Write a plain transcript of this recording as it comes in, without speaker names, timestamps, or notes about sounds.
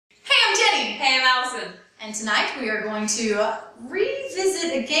Hey, I'm Allison. And tonight we are going to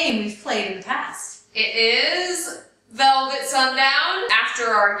revisit a game we've played in the past. It is Velvet Sundown. After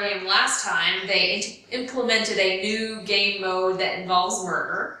our game last time, they implemented a new game mode that involves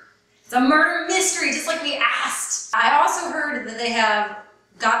murder. It's a murder mystery, just like we asked. I also heard that they have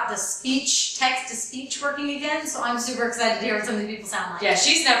got the text-to-speech working again, so I'm super excited to hear what some of the people sound like. Yeah,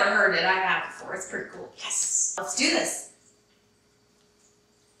 she's never heard it. I have before. It's pretty cool. Yes. Let's do this.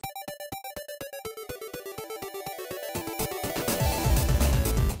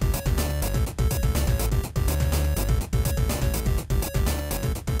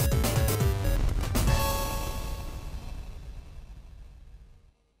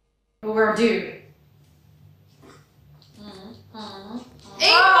 We're due.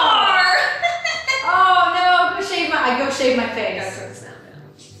 Ingvar! Oh no! Go shave my face. Gotta turn the sound down.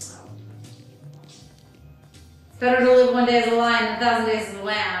 It's better to live one day as a lion than 1,000 days as a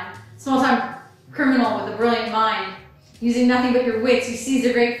lamb. Small-time criminal with a brilliant mind. Using nothing but your wits, you seized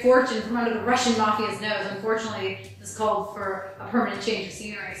a great fortune from under the Russian mafia's nose. Unfortunately, this called for a permanent change of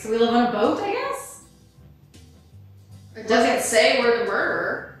scenery. So we live on a boat, I guess? It doesn't say we're the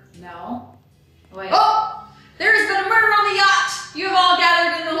murderer. No. Wait. Oh! There has been a murder on the yacht! You have all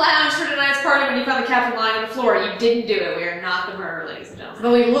gathered in the lounge for tonight's party when you found the captain lying on the floor. You didn't do it. We are not the murderer, ladies and gentlemen.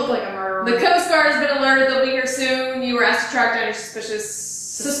 But we look like a murderer. The Coast Guard has been alerted. They'll be here soon. You were asked to track down your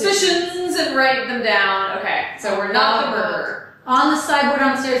suspicions and write them down. Okay, so we're not the murderer. On the sideboard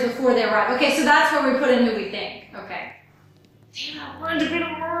downstairs before they arrive. Okay, so that's where we put in who we think. Okay. Damn, I wanted to be the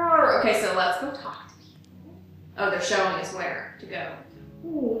murderer. Okay, so let's go talk to people. Oh, they're showing us where to go.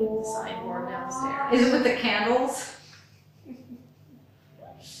 Ooh. The sideboard downstairs. Is it with the candles?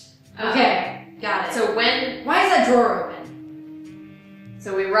 Okay, got it. So when... Why is that drawer open?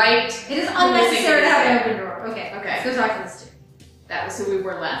 So we write... It is unnecessary to have an open drawer. Okay, okay. Let's go talk to this dude. That was who we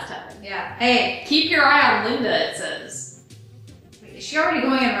were last time. Yeah. Hey. Keep your eye on Linda, it says. Wait, is she already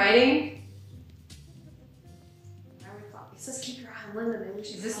going and writing? It says keep your eye on Linda. Maybe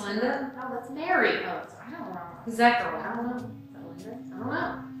she's... Is this Linda? No, that's Mary. Oh, I don't know. Who's that girl? I don't know. Is that Linda? I don't know.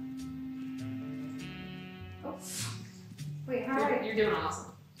 Oh. Wait, how are you? You're doing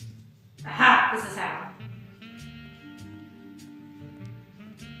awesome. Aha! This is how.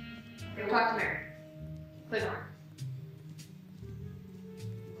 Okay, we'll talk to Mary. Click on her.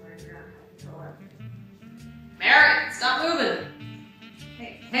 Mary, stop moving. Hey.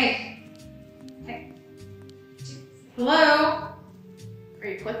 Hello? Are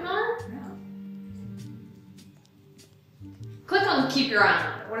you clicking on her? No. Click on keep your eye on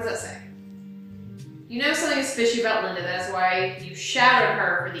Linda. What does that say? You know something is fishy about Linda. That's why you shadowed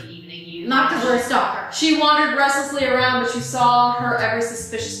her for the evening. Not because we're a stalker. She wandered restlessly around, but you saw her every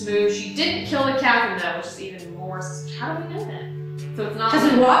suspicious move. She didn't kill the captain, though, which is even more. How do we know that? So it's not.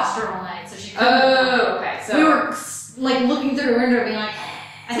 Because we watched her all night, so she couldn't. Oh, okay. So we were like looking through her window, being like,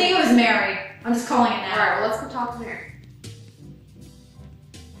 I think it was Mary. I'm just calling it now. All right. Well, let's go talk to Mary.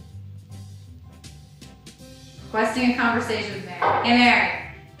 Requesting a conversation with Mary. Hey, Mary.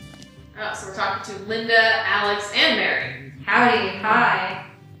 Oh, so we're talking to Linda, Alex, and Mary. Howdy. Hi.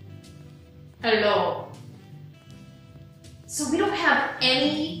 Hello. So we don't have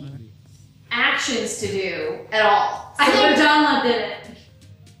any actions to do at all. I think Donla did it.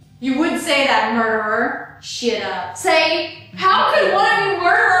 You would say that, murderer. Shit up. Say, how could one of you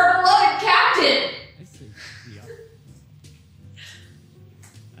murder our beloved captain?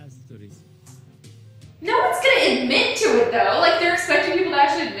 No one's gonna admit to it though. Like they're expecting people to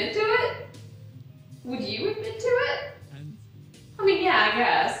actually admit to it. Would you admit to it? I mean, yeah, I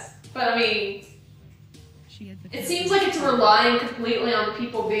guess. But I mean, it seems like it's relying completely on the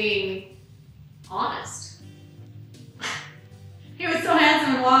people being honest. He was so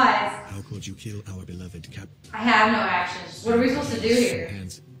handsome and wise. How could you kill our beloved cap? I have no actions. What are we supposed to do here?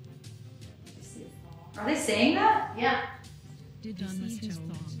 Hands. Are they saying that? Yeah. Did Donla's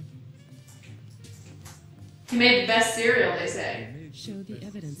thong He made the best cereal, they say. show the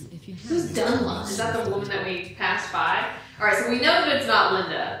evidence if you have? Who's Dunlop? Is that the woman that we passed by? Alright, so we know that it's not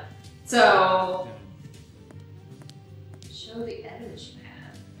Linda. So show the evidence you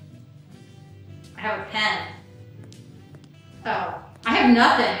have. I have a pen. Oh. I have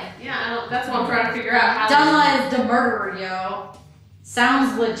nothing. Yeah, I don't, that's what I'm trying to figure out. How Dunla is the murderer, yo.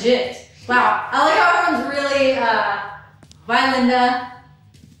 Sounds legit. Wow. I like how everyone's really, bye, Linda.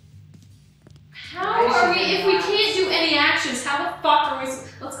 How are we, if we can't do any actions, how the fuck are we,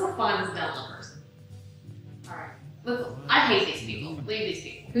 let's go find this Dunlop person. Alright. I hate these people. Leave these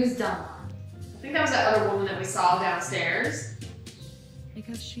people. Who's Dunlop? I think that was that other woman that we saw downstairs.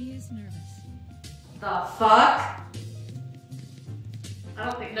 Because she is nervous. The fuck? I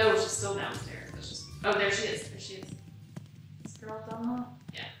don't think. No, she's still downstairs. It's just. Oh, there she is. There she is. This girl done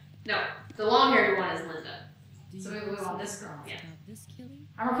Yeah. No, the long-haired one is Linda. that? So we want this girl. Yeah. About this killing?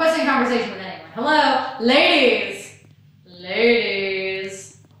 I'm requesting a conversation with anyone. Hello? Ladies!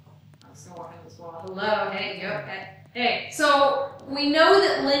 Ladies! I'm just gonna walk into this wall. Hello? Hey, yo, hey. So we know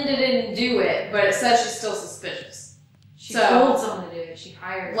that Linda didn't do it, but it says she's still suspicious. She So- told someone to do it. She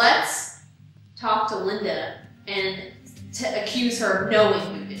hired. Let's talk to Linda and accuse her of knowing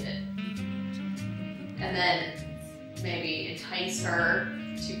who did it, and then maybe entice her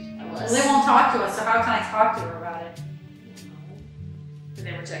to tell us. Well, they won't talk to us, so how can I talk to her about it? Did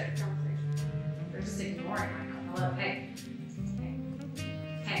they reject the conversation? They're just ignoring my hello. Hey.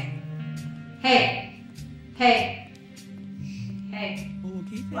 Hey. Hey. Hey. Hey.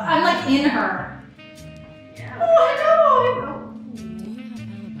 Okay. Well, I'm like in her. Yeah. Oh, Do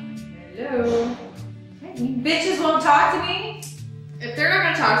you have alibi? hello. Hey, you bitches won't talk to me? If they're not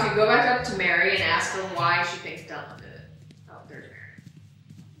gonna talk to you, go back up to Mary and ask her why she thinks Dylan did it. Oh, there's Mary.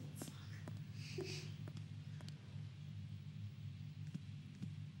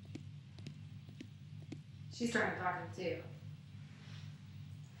 She's trying to talk to me too.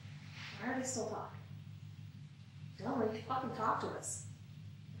 Why are they still talking? Dylan, you fucking talk to us.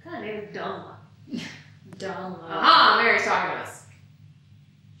 What kind of name is Dylan? Dumb love. Aha, Mary's talking to us.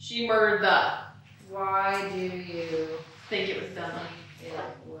 She murdered the. Why do you Think it was Dylan. think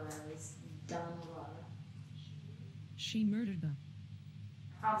it was dumb love? She murdered them.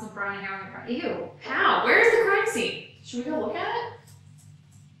 Found some brown hair on the front. Ew. How? Where is the crime scene? Should we go look at it?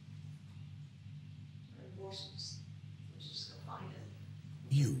 Let's just go find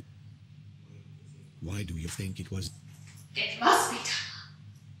it. You. Why do you think it was? It must be Dylan.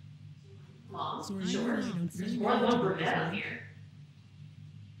 Mom, Sorry, sure. I don't There's see more than one it. brunette on here.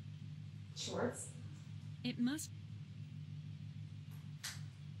 Shorts. It must.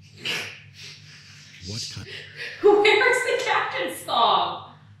 What kind? Where's the Captain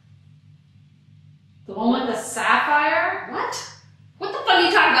song? The one with the sapphire? What? What the fuck are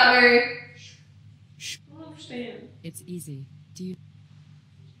you talking about, Mary? Shh. I don't understand. It's easy. Do you?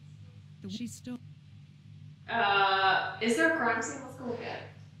 She's still. Is there a crime scene? Let's go look at it.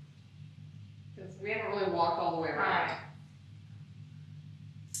 Because we haven't really walked all the way around. Alright.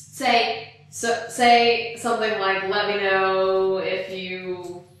 Say something like, let me know if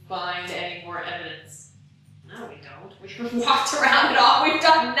you find any more evidence. No, we don't. We've walked around it all. We've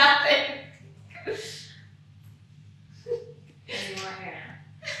done nothing. Any more hair?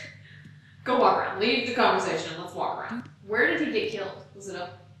 Go walk around. Leave the conversation. Let's walk around. Where did he get killed? Was it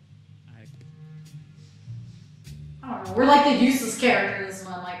up? I don't know. We're like the useless character in this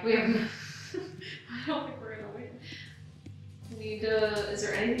one. Like we have. I don't think we're gonna win. We need to. Is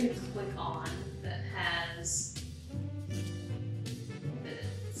there anything to click on that has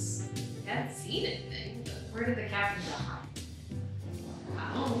evidence? I haven't seen anything, but Where did the captain die?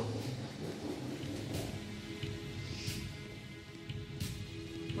 I don't know.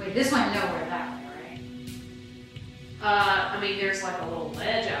 Wait, this went nowhere that way, right? I mean, there's like a little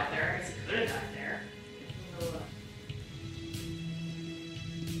ledge out there. I guess it could have died there.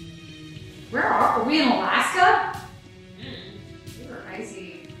 Where are we in Alaska? Mm. We're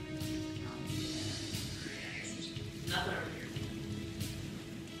icy. Nothing over here.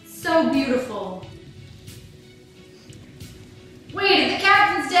 So beautiful. Wait, if the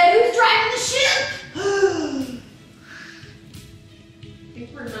captain's dead, who's driving the ship? I think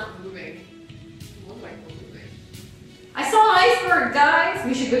we're not moving. It looks like we're moving. I saw an iceberg, guys.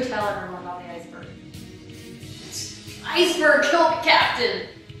 We should go tell everyone about the iceberg. Iceberg killed the captain!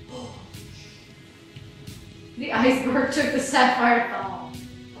 The iceberg took the sapphire thong.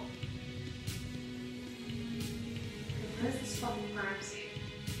 Where's this fucking crime scene?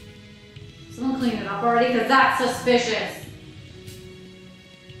 Someone clean it up already, because that's suspicious.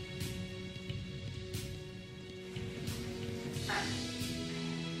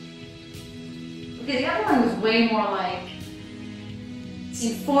 Okay, the other one was way more like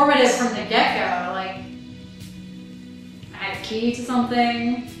informative from the get-go. Like, I had a key to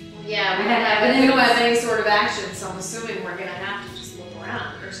something. Yeah, we We don't had have, we don't evidence. have any sort of action, so I'm assuming we're gonna have to just look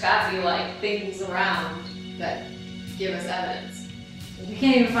around. There's gotta be like things around that give us evidence. You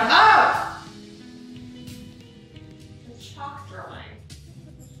can't even find. Oh! The chalk throwing.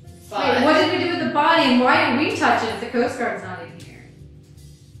 Wait, what did we do with the body, and why did we touch it if the Coast Guard's not even here?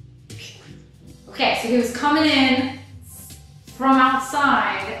 Okay, so he was coming in from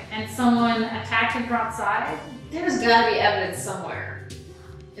outside, and someone attacked him from outside. There's gotta be evidence somewhere.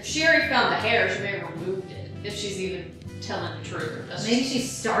 If she already found the hair, she may have removed it. If she's even telling the truth. That's Maybe just, she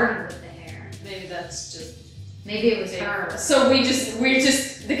started with the hair. maybe that's just Maybe it was her. So we're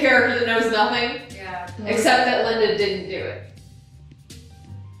just the character that knows nothing, Yeah. except that Linda didn't do it.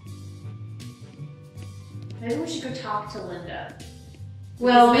 Maybe we should go talk to Linda.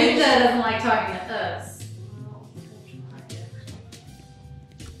 Well, Maybe Linda she- doesn't like talking to us.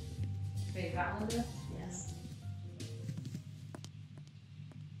 Wait, you got Linda? Yes.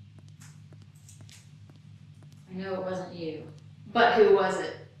 I know it wasn't you. But who was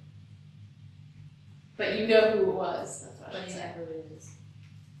it? But you know who it was. That's what I But should you say. know who it is.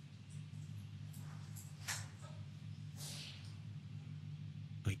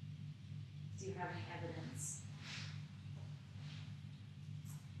 Do you have any evidence?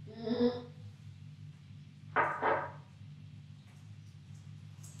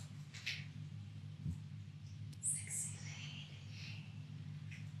 Sexy lady.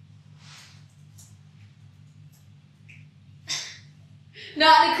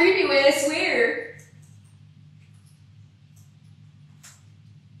 Not in a creepy way, I swear.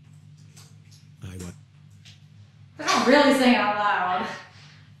 I was. They're not really saying it out loud.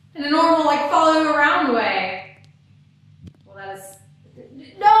 In a normal, like, follow you around way. Well, that is...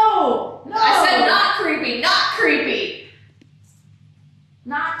 No! No! I said not creepy, not creepy.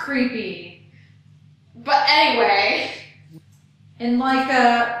 Not creepy. But anyway. In, like,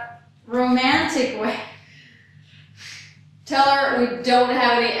 a romantic way. Tell her we don't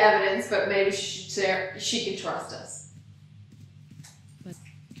have any evidence, but maybe she can trust us.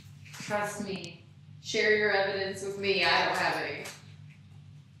 Trust me. Share your evidence with me. I don't have any.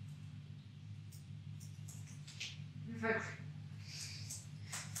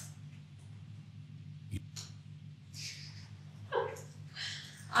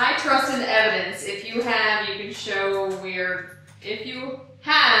 I trust in evidence. If you have, you can show we're. If you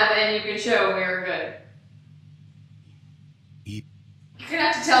have, and you can show we're good. Eat. You're gonna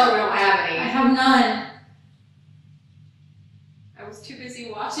have to tell her we don't have I any. have none. I was too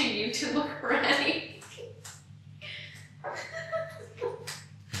busy watching you to look for any.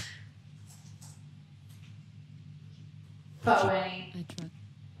 Faux any. I trust.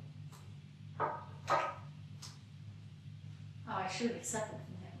 Oh, I should have accepted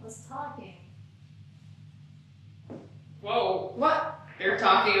from him. I was talking. Whoa. What? They're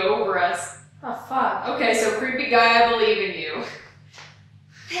talking over us. Oh, fuck. Okay, so creepy guy, I believe in you.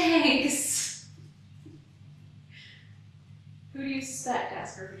 Thanks. Who do you suspect?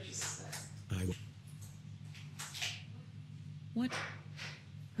 Ask her who she suspects. I was. What?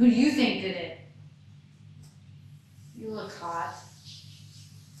 Who do you think did it? You look hot.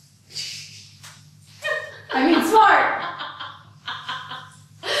 I mean, smart.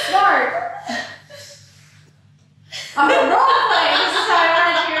 Smart. I'm a roleplay. This is how I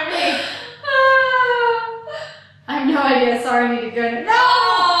want you to be. I have no idea. Sorry, I need to go. No!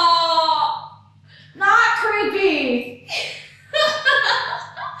 Oh! Not creepy.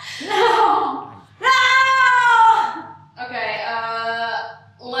 No. No. Okay,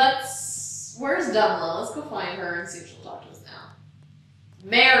 where's Dumla? Let's go find her and see if she'll talk to us now.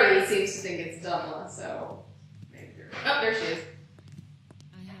 Mary seems to think it's Dumla, so maybe oh, there she is.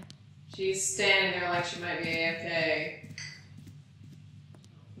 I have. She's standing there like she might be AFK.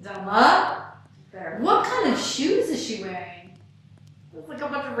 Dumma? There. What kind of shoes is she wearing? Looks like a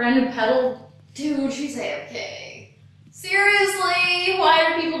bunch of random pedal. Dude, she's AFK. Seriously?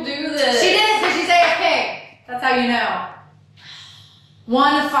 Why do people do this? She did it because she's AFK. That's how you know.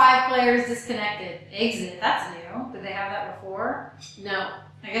 1 of 5 players disconnected. Exit. That's new. Did they have that before? No.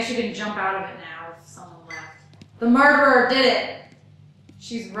 I guess you can jump out of it now if someone left. The murderer did it.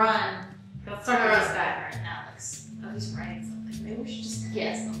 She's run. Let's talk about this guy right now. Oh, he's writing something. Maybe we should just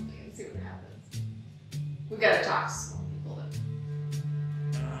guess something and see what happens. We gotta talk to some people then.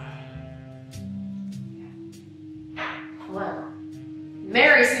 Hello.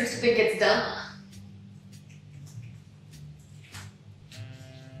 Mary seems to think it's Dumla.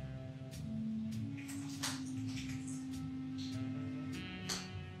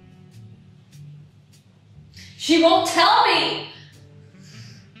 She won't tell me!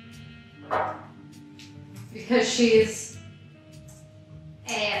 Because she's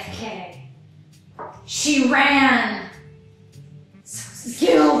AFK. She ran.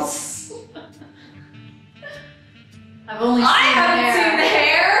 Guilt. I've only seen I haven't seen the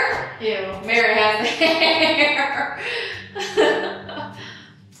hair. hair! Ew, Mary has the hair!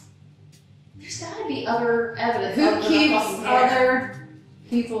 There's gotta be other evidence. Who other than keeps fucking hair. other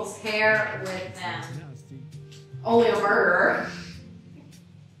people's hair with them? Only a murderer.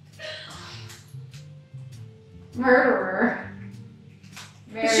 Murderer.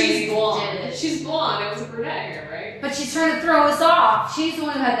 Mary She's blonde. did it. She's blonde. It was a brunette hair, right? But she's trying to throw us off. She's the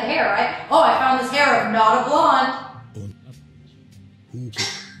one who had the hair, right? Oh, I found this hair of not a blonde. Who ki-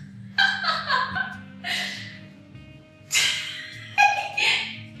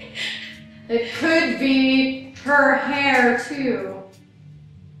 It could be her hair, too.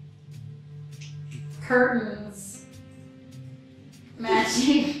 Curtains.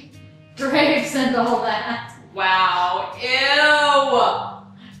 Matching drapes and all that. Wow. Ew.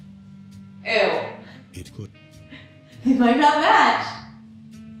 Ew. It could. It might not match.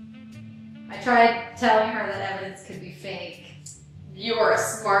 I tried telling her that evidence could be fake. You are a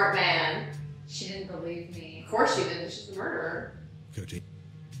smart man. She didn't believe me. Of course she didn't. She's a murderer. Curtain.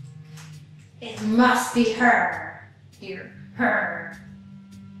 It must be her. Here, her.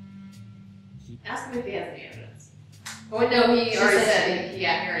 Ask him if he has any evidence. Oh, no, he already said he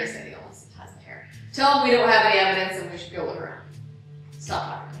already said he almost has the hair. Tell him we don't have any evidence and we should go look around.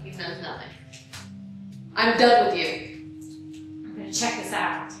 Stop talking. He knows nothing. I'm done with you. I'm gonna check this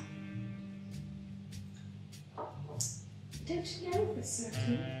out. Don't you know this,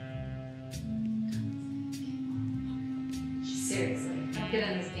 Sophie? Seriously, don't get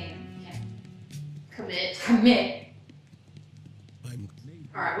in this game. Okay. Commit. I'm.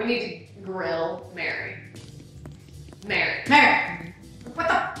 Alright, we need to grill Mary. Mary. Mary! What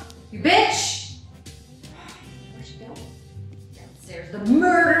the? You bitch! Where's she going? Downstairs to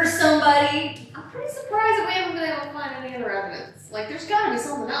murder somebody! I'm pretty surprised that we haven't been able to find any other evidence. Like, there's gotta be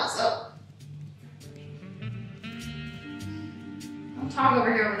something else. Oh. Don't talk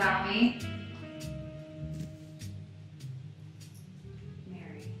over here without me.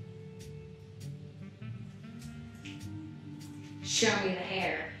 Mary. Show me the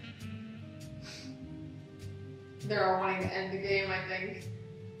hair. They're all wanting to end the game, I think.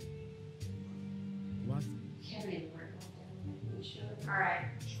 What? You haven't even worked on that. We should. Alright,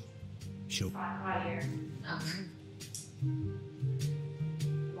 Show. fine, I'm out of here. Oh.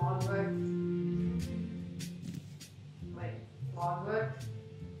 Logbook. Wait, logbook?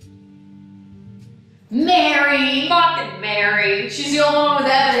 Mary! Fucking Mary. She's the only one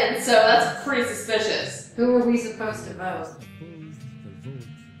with evidence, so that's pretty suspicious. Who are we supposed to vote? Opposed the vote.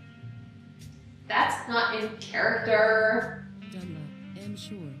 That's not in character. Dunlop, am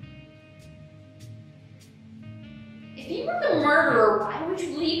sure. If you were the murderer, why would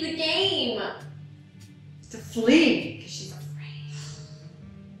you leave the game? To flee, because she's afraid.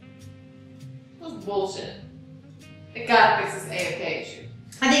 That was bullshit. It gotta fix this AFK issue.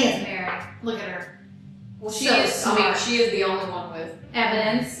 I think it's Mary. Look at her. Well, she is- I mean, she is the only one with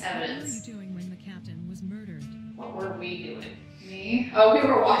Evidence. What were you evidence. doing when the captain was murdered? What were we doing? Me. Oh, we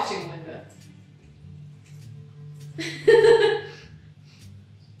were watching Linda.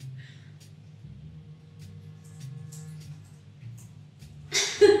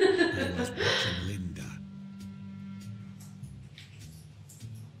 I was watching Linda.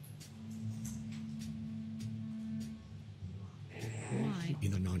 Why?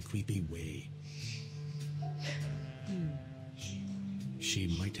 In a non-creepy way. You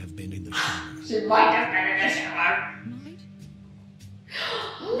She might have been in the shower. She might have been in the shower. might?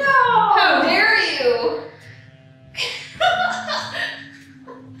 No! How dare you!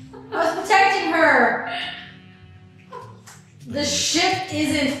 I was protecting her. The ship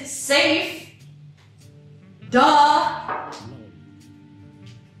isn't safe. Duh.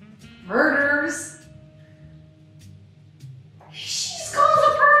 Murders. She just calls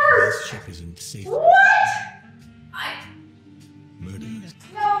a bird. This ship isn't safe. What? Murders.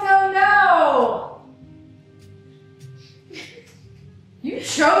 No. You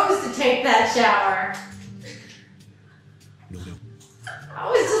chose to take that shower. No. I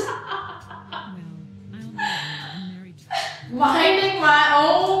was just Well, I'll know I'm married to minding my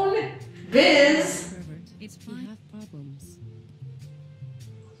own biz. pervert. It's fine. We have problems.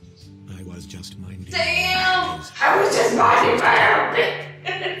 I was just minding. Damn! Yes. I was just minding my own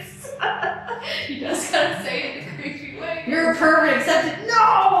business. You just gotta say it in a creepy way. You're a pervert, accepted.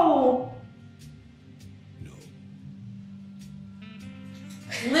 No! No.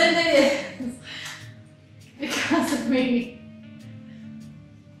 Linda is. Because of me.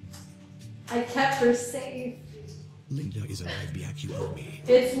 I kept her safe. Linda is alive. You owe me.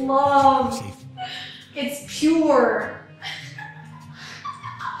 It's You're love. safe. It's pure.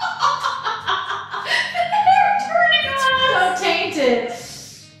 They're turning on us. Don't taint it.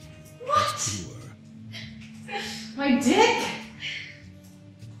 That's pure. My dick.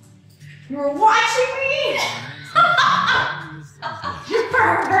 You were watching me. You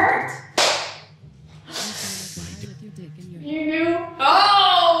pervert. With your dick in your You knew.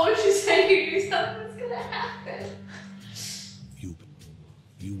 Oh, she said you knew something was gonna happen.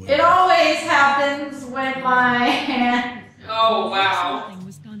 You were. It always happens. happens when my hand... Oh, wow. Something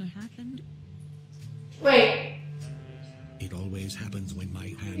was gonna happen. Wait. It always happens when my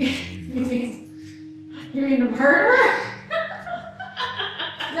hand is on You mean the murderer?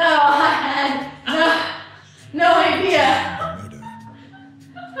 No, I had no idea. murder.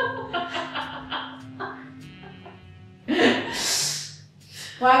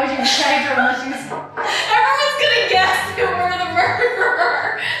 Why would you protect her unless she's... Everyone's gonna guess that we're the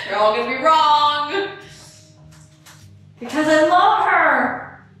murderer. They're all gonna be wrong. Because I love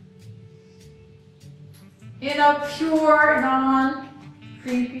her! In a pure,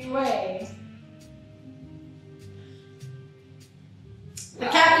 non-creepy way. The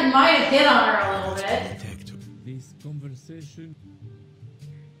captain might have hit on her a little bit. Protect her. This conversation.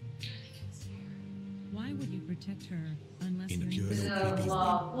 Why would you protect her unless In a you're pure This is no a creepy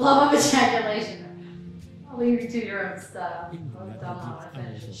love of ejaculation. I'll leave you to your own stuff. I don't know how to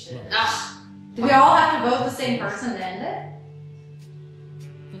finish this shit. Ugh. Do we all have to vote the same person to end it?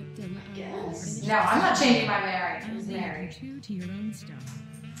 Yes. No, I'm not changing my Mary. I'll It's leave Mary. you two to your own stuff.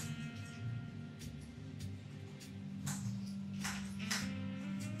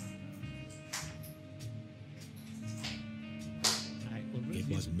 I already It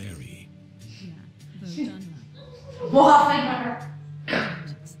was Mary. Yeah, vote on Waffling her.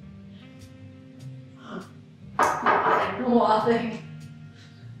 Waffling.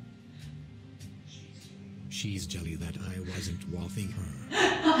 She's jelly that I wasn't waffing her.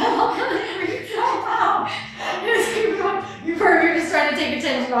 You're just trying to take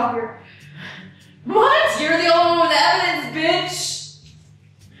attention off your... What? You're the only one with evidence, bitch.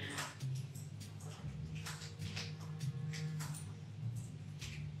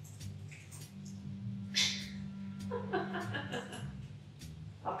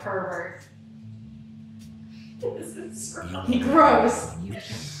 A pervert. This is wrong. Gross. You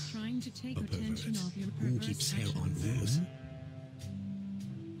kept trying to take A attention pervert. off your Who perverse keeps hair on actions. those?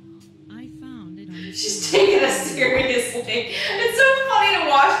 I found it on the She's floor. taking us seriously. It's so funny to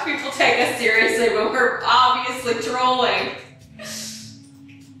watch people take us seriously when we're obviously trolling.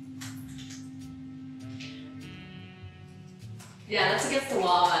 Yeah, that's against the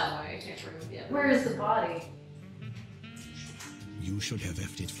law that way. You can't remove the evidence. Where is the body? You should have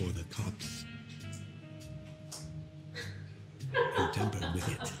left it for the cops. You tampered with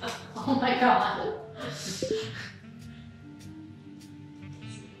it. Oh my god.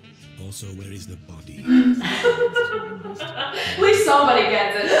 Also, where is the body? At least somebody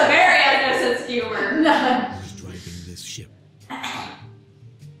gets it. Mary has no sense of humor. None. Who's driving this ship?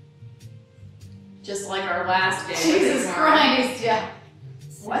 Just like our last game. Jesus Christ, yeah.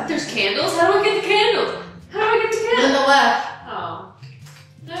 What? There's candles? How do I get the candles? How do I get the On candles? the left. Oh.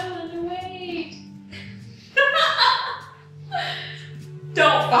 No, wait.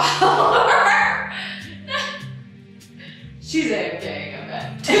 Don't follow her. She's AFK, I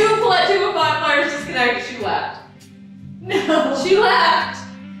bet. Two of 5 players disconnected. She left. No. She left.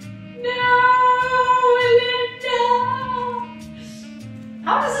 No, Linda.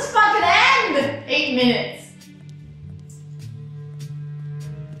 How does this fucking end? 8 minutes.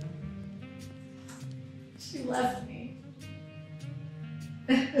 She left me.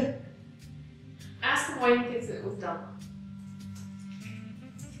 Ask him why he thinks it was done.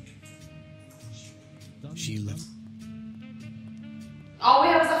 She left. All we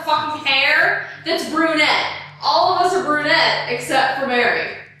have is a fucking hair that's brunette. All of us are brunette except for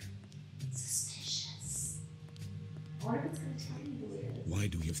Mary. Suspicious. I wonder if it's gonna tell me who it is. Why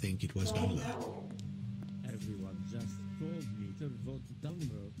do you think it was Oh, Donna? no. Everyone just told me to vote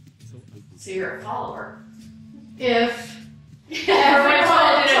Dunmer, so I did. So you're a follower. If Everyone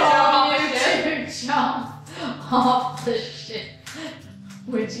told you to jump off the ship. to jump off the ship,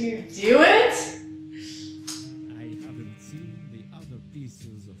 would you do it? I haven't seen the other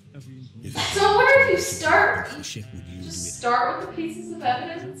pieces of evidence. If So I wonder if you start, the ship would you do just it? start with the pieces of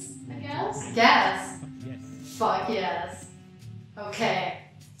evidence, I guess. Yes. Yes. Fuck yes. Okay.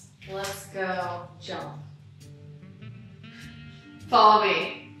 Let's go jump. Follow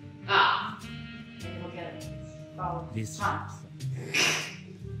me. Ah. Maybe we'll get it. Follow me. This Come on.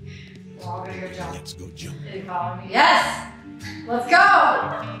 We're all gonna go jump. Let's go jump. Did you follow me? Yes! Let's go!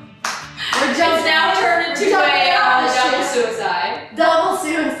 We're It's jumping. now turned into We're jumping a off the double ship. suicide. Double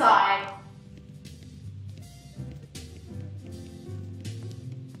suicide.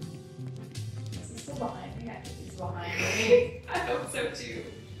 Is he still behind me? I think he's behind me. I hope so too.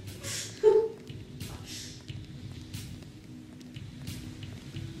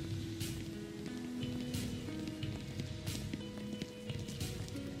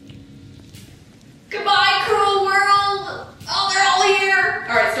 Goodbye, cruel world! Oh, they're all here!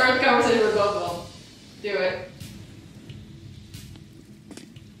 Alright, start the conversation with both of them.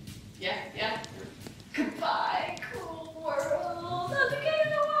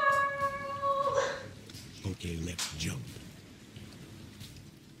 Okay, let's jump.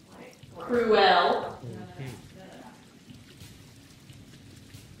 Cruel. Okay.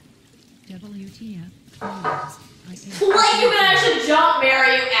 WTF? I can't. Like you can actually jump,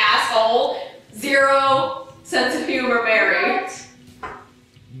 Mary, you asshole. Zero sense of humor, Mary.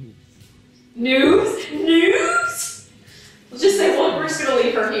 News? News? Let's just say, well, we're just gonna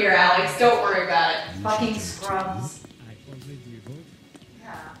leave her here, Alex. Don't worry about it. Fucking scrubs. I already vote.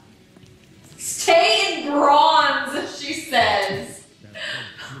 Yeah. Stay in bronze, she says. That's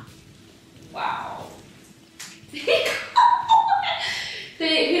not Wow.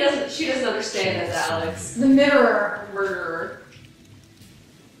 She doesn't understand us, Alex. The mirror. Murderer.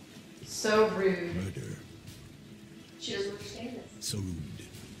 So rude. Murder. She doesn't understand us. So rude.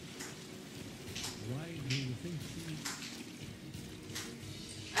 Why do you think she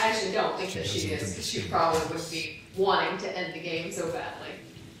I actually don't think that she is, because she probably would be wanting to end the game so badly.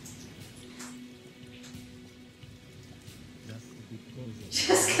 just because of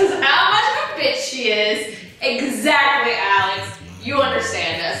Just because how much of a bitch she is. Exactly, Alex. You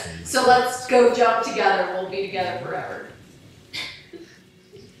understand us. So let's go jump together. We'll be together forever.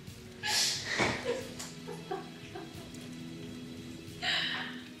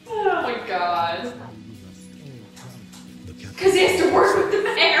 Oh my god. you must all come? The captain. Because he has to work with the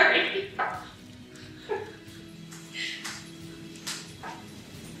Mary.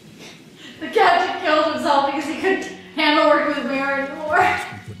 The captain killed himself because he couldn't handle working with Mary anymore.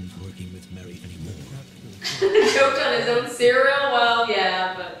 He couldn't working with Mary anymore. Choked on his own cereal? Well,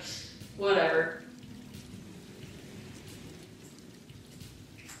 yeah, but whatever.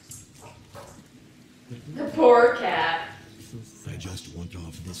 The poor cat. So I sad. just want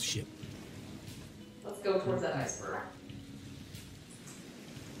off this ship. Let's go towards that iceberg.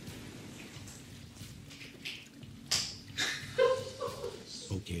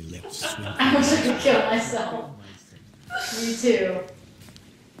 Okay, let's swim. I wish I could kill myself. Myself. Me too.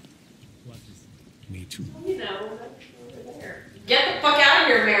 What is Me too. You know, over there. Get the fuck out of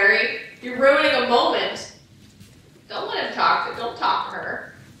here, Mary. You're ruining a moment. Don't let him talk. Don't talk to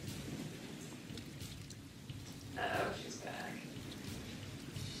her. Oh, she's back.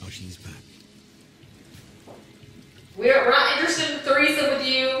 Oh, she's back. We're not interested in threesome with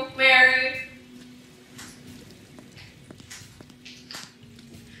you, Mary.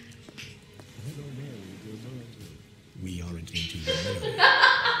 Hello, Mary, you're no longer. We aren't into the Mary.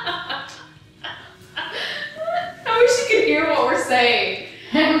 I wish you could hear what we're saying.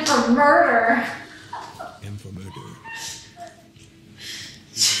 Him for murder. M for murder.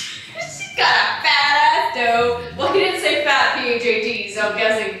 She's got a fat ass, though. Well, he didn't say fat P-H-A-T, so I'm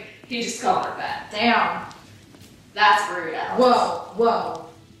guessing he just called her fat. Damn. That's rude, Alex. Whoa, whoa.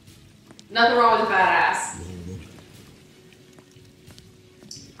 Nothing wrong with a fat ass. Roll, roll.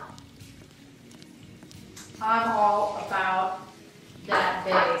 I'm all about that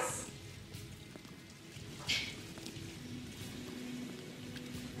bass.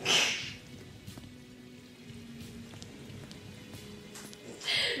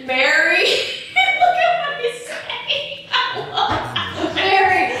 Mary, look at what he's saying.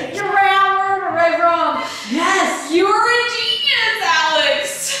 Mary, you ran murder right wrong. Yes. You're a genius,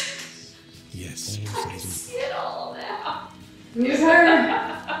 Alex. Yes. I precisely. see it all now. Who's her?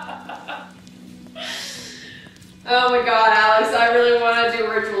 Oh my god, Alex, I really want to do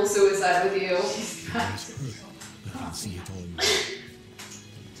ritual suicide with you. Yes, her. I can see it all.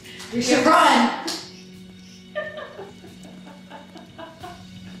 We should run.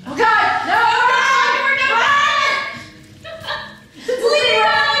 Oh God! No! Leave,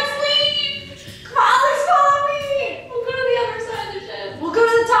 Alex, leave! Come on, Alex, follow me. We'll go to the other side of the ship. We'll go to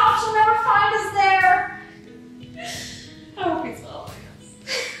the top. She'll never find us there. I hope he's following us.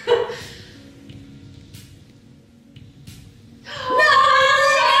 No,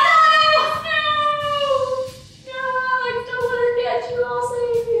 Alex, No, Alex, don't let her get you. I'll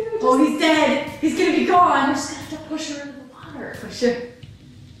save you. Oh, he's dead. He's gonna be gone. We're just gonna have to push her into the water. Push her.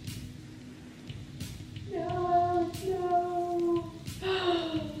 No, no. I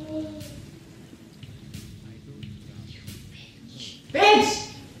don't doubt.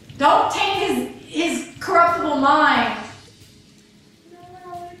 Bitch! Don't taint his corruptible mind. No,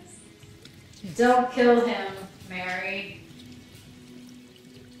 Alex. Don't kill him, Mary.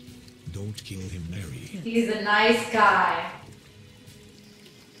 Don't kill him, Mary. He's a nice guy.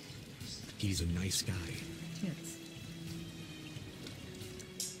 He's a nice guy. Tits.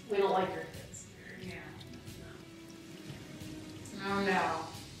 We don't like your kids. Yeah. Oh no,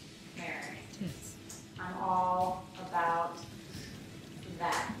 Mary. Tits. I'm all about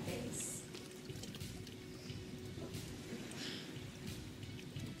that face.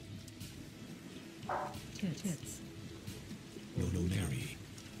 Tits. No, Mary.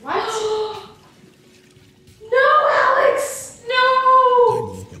 What? No, Alex! I No!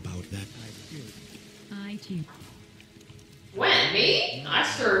 know about that. I too. When? Me? I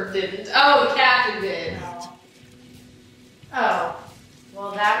sure didn't. Oh, the captain did. Oh.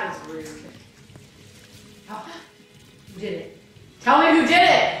 Well, that was rude. Oh, who did it? Tell me who did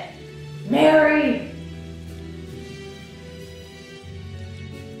it! Mary!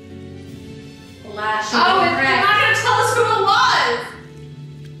 Last Oh, and you're not gonna tell us who it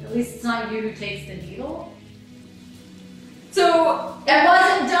was! At least it's not you who takes the needle. So, It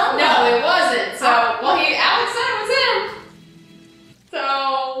wasn't done. no, it wasn't. So, well, Alex said it was him. So,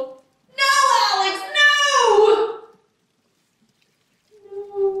 no, Alex, no!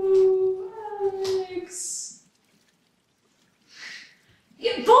 No, Alex.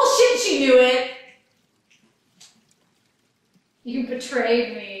 You bullshit, she knew it. You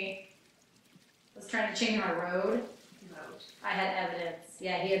betrayed me. I was trying to change my road. I had evidence.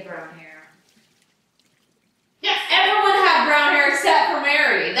 Yeah, he had brown hair. Yes, everyone had brown hair except for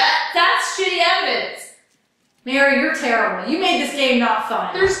Mary. That's shitty evidence. Mary, you're terrible. You made this game not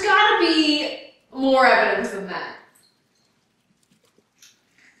fun. There's gotta be more evidence than that.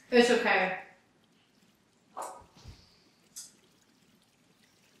 It's okay.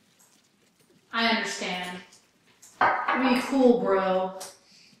 I understand. Be cool, bro.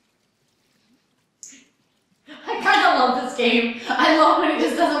 I kind of love this game. I love when it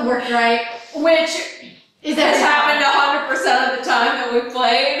just doesn't work right. Which Is has that happened 100% of the time that we've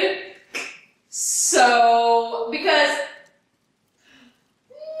played. So, because...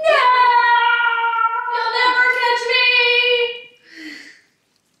 No! You'll never catch me!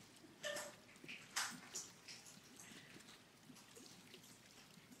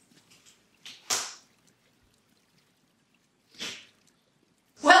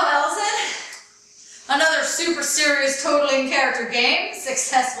 Well, Allison, another super serious totally in character game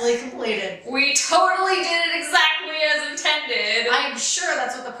successfully completed. We totally did it exactly as intended. I am sure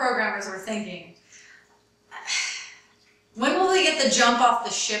that's what the programmers were thinking. When will they get the jump off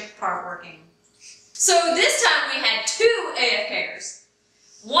the ship part working? So this time we had 2 AFKers.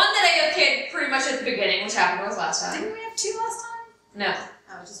 One that AFK'd pretty much at the beginning, which happened to us last time. Didn't we have 2 last time? No.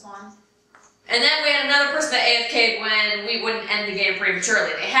 Oh, just one? And then we had another person that AFK'd when we wouldn't end the game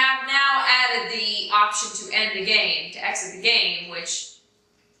prematurely. They have now added the option to end the game, to exit the game, which...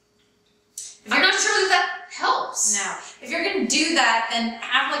 I'm not sure that helps. No. If you're gonna do that, then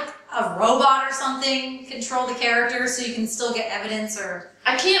have like a robot or something control the character so you can still get evidence or...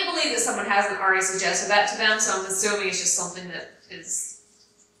 I can't believe that someone hasn't already suggested that to them, so I'm assuming it's just something that is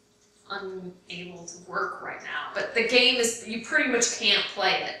unable to work right now. But the game is, you pretty much can't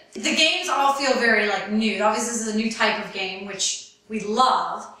play it. The games all feel very like new. Obviously this is a new type of game, which we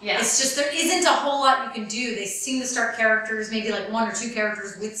love. Yeah. It's just there isn't a whole lot you can do. They seem to start characters, maybe like 1 or 2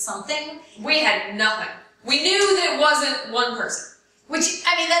 characters with something. We had nothing. We knew that it wasn't one person. Which,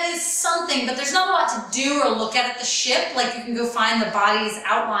 I mean, that is something, but there's not a lot to do or look at the ship. Like, you can go find the body's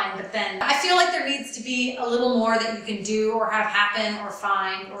outline, but then I feel like there needs to be a little more that you can do or have happen or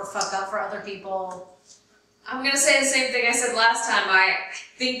find or fuck up for other people. I'm gonna say the same thing I said last time. I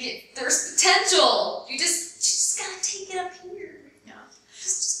think there's potential. You just gotta take it up here. Yeah.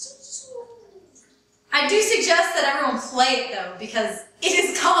 Just. I do suggest that everyone play it, though, because it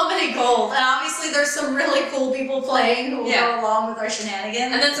is comedy gold. And obviously there's some really cool people playing who will go along with our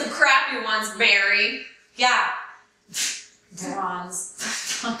shenanigans. And then some crappy ones, Barry. Yeah.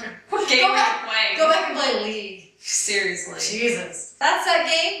 Bronze. What game are you playing? Go back and play League. Seriously. Jesus. That's that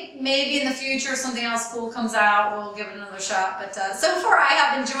game. Maybe in the future something else cool comes out, we'll give it another shot. But so far I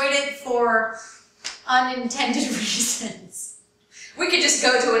have enjoyed it for unintended reasons. We could just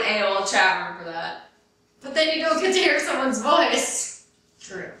go to an AOL chat room for that. But then you don't get to hear someone's voice.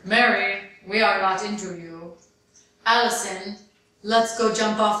 True. Mary, we are not into you. Allison, let's go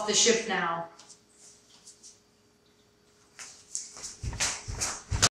jump off the ship now.